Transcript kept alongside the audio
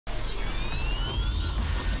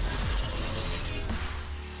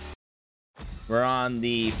We're on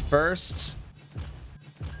the first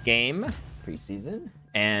game preseason,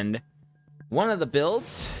 and one of the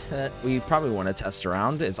builds that we probably want to test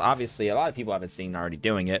around is obviously a lot of people haven't seen already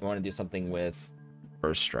doing it. We want to do something with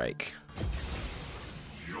First Strike.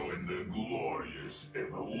 Join the glorious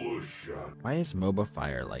evolution. Why is MOBA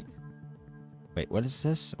Fire like? Wait, what is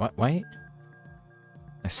this? What? Wait,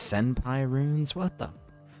 a senpai runes? What the?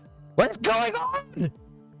 What's going on?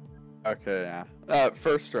 Okay, yeah.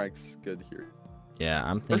 First Strike's good here. Yeah,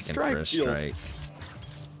 I'm thinking First Strike.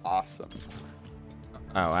 Awesome.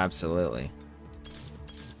 Oh, absolutely.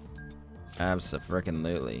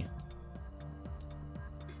 Abso-freaking-lutely.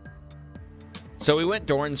 So we went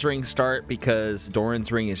Doran's Ring start because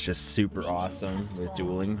Doran's Ring is just super awesome with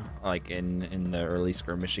dueling, like in the early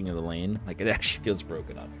skirmishing of the lane. Like it actually feels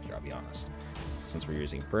broken up, I'll be honest. Since we're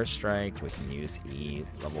using First Strike, we can use E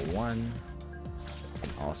level 1. We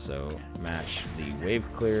can also match the wave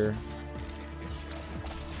clear.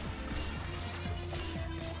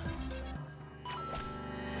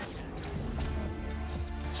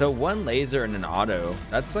 So one laser and an auto,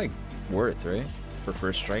 that's like worth, right? For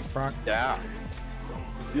First Strike proc? Yeah.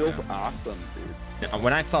 Feels awesome, dude.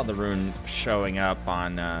 When I saw the rune showing up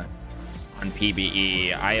on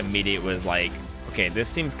PBE, I immediately was like, okay, this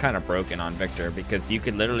seems kind of broken on Viktor because you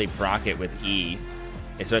could literally proc it with E,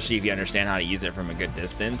 especially if you understand how to use it from a good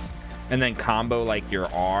distance, and then combo like your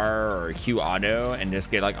R or Q auto and just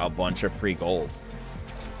get like a bunch of free gold.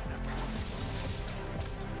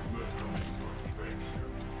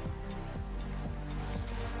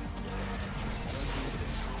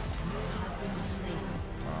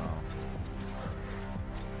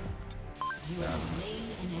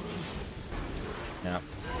 Yeah.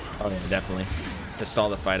 Oh yeah, definitely. Just stall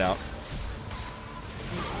the fight out.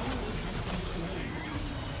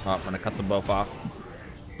 Oh, I'm gonna cut them both off.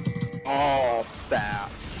 Oh,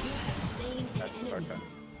 fat. That's okay.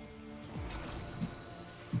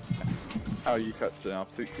 How you cut Jin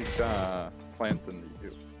off? He's got plant than you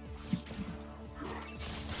do.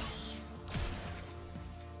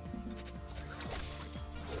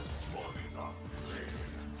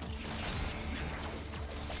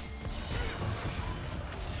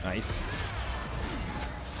 Nice.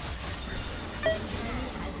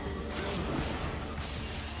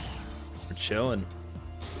 We're chilling.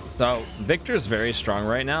 So Viktor's very strong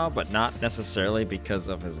right now, but not necessarily because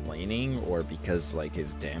of his laning or because like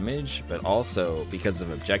his damage, but also because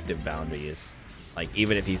of objective boundaries. Like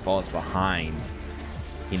even if he falls behind,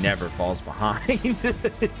 he never falls behind.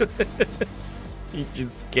 He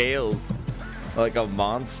just scales like a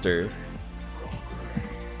monster.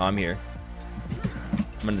 Oh, I'm here.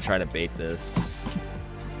 I'm gonna try to bait this.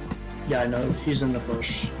 Yeah, I know. He's in the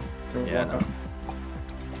bush. Yeah. No.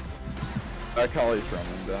 I call he's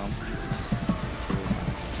running down.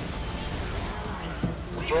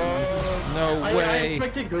 No way. I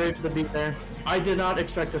expected Graves to be there. I did not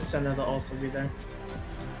expect the Senna to also be there.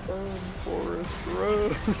 Forest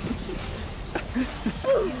Road.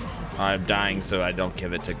 I'm dying, so I don't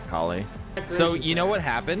give it to Kali. So you know what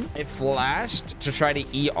happened? It flashed to try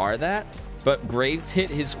to ER that, but Graves hit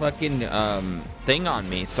his fucking thing on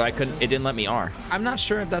me, so it didn't let me R. I'm not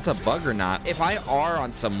sure if that's a bug or not. If I R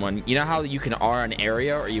on someone, you know how you can R on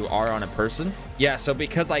area or you R on a person? Yeah, so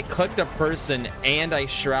because I clicked a person and I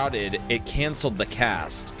shrouded, it canceled the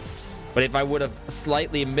cast. But if I would have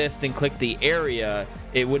slightly missed and clicked the area,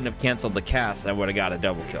 it wouldn't have canceled the cast. I would have got a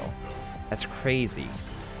double kill. That's crazy.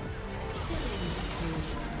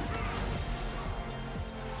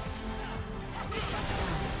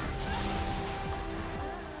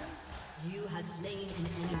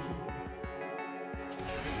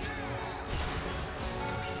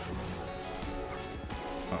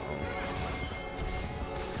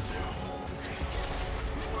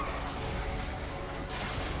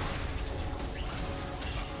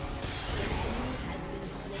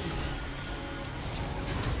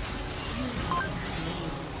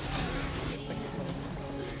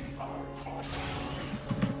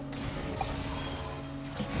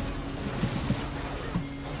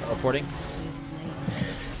 Reporting.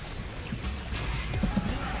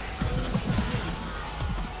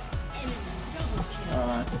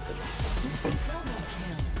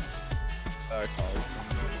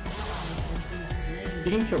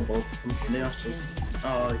 You can kill both of them. They are so.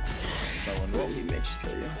 Oh, that one will be may just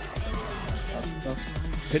kill you.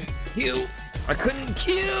 Couldn't kill. I couldn't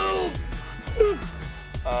kill.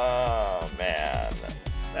 Oh man,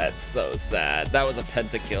 that's so sad. That was a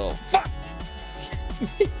pentakill. Fuck.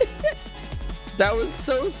 That was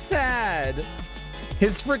so sad.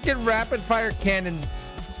 His freaking rapid fire cannon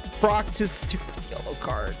procced his stupid yellow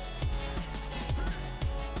card.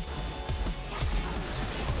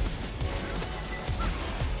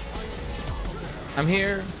 I'm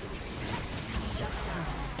here.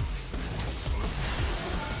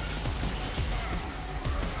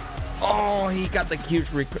 Oh, he got the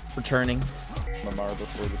huge returning. MMR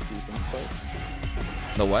before the season starts.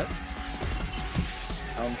 The what?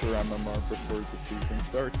 Counter MMR before the season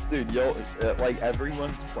starts. Dude, yo, like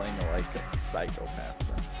everyone's playing like a psychopath.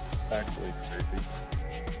 Bro. Actually crazy.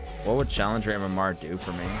 What would Challenger MMR do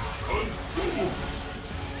for me?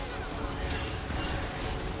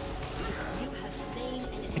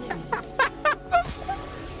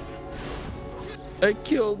 I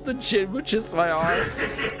killed the Jin with just my arm.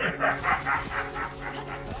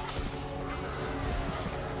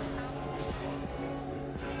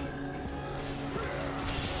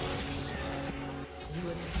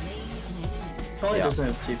 Probably doesn't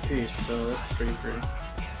have TP, so that's pretty pretty.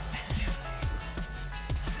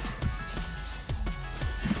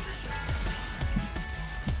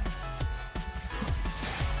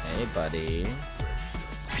 Hey, buddy.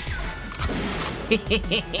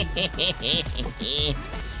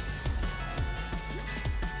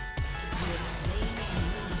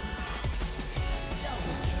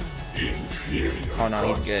 Oh no,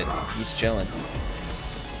 he's good. He's chilling.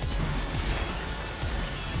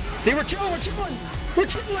 See, we're chilling, we're chilling! We're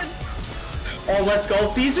chilling! Oh, let's go,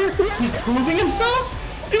 Feezer! He's proving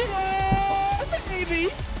himself? Yeah,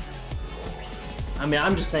 baby! I mean,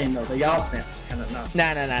 I'm just saying though, the Yao snap's kind of nuts.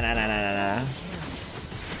 Nah.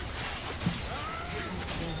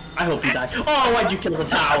 I hope you die. Oh, why'd you kill the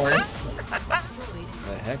tower?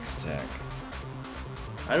 The Hex Tech.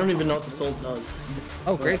 I don't even know what the soul does.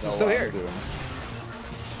 Oh, Grace is still here.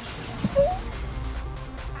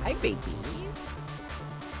 Hi, baby.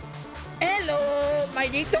 Hello, my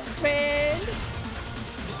little friend.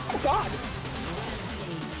 Oh, God.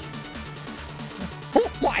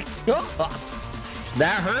 Oh, my God.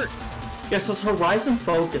 That hurt. Yes, those Horizon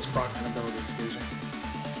Focus proccing abilities, Fusion.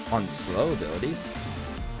 On slow abilities.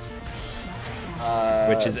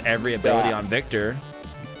 Which is every ability on Viktor.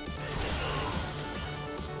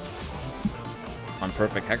 On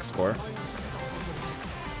perfect hex score.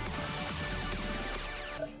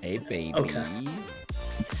 Hey, baby. Okay.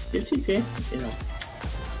 Get TP, you know.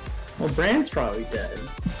 Well, Brand's probably dead.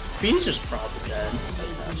 Feezer's probably dead.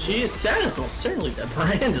 She is. Santa's most certainly dead.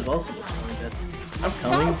 Brand is also most certainly dead. I'm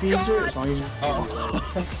coming, Feezer, as long as you.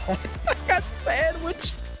 I got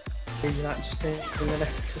sandwiched. You're not just saying that.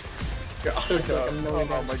 Just your auto's like a million.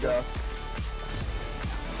 Oh my gosh.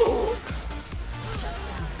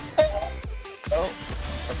 Oh,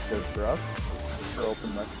 that's good for us. For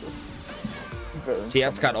open Nexus.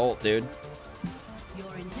 TS got ult, dude.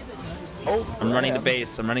 Oh, I'm running the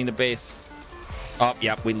base. I'm running the base. Oh,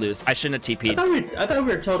 yep, we lose. I shouldn't have TP'd. I thought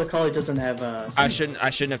we were told Akali doesn't have I shouldn't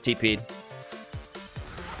have TP'd.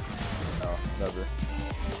 No, never.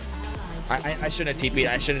 I shouldn't have TP'd.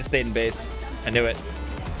 I shouldn't have stayed in base. I knew it.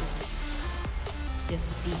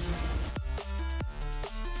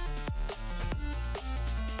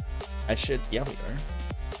 I should. Yeah, we are.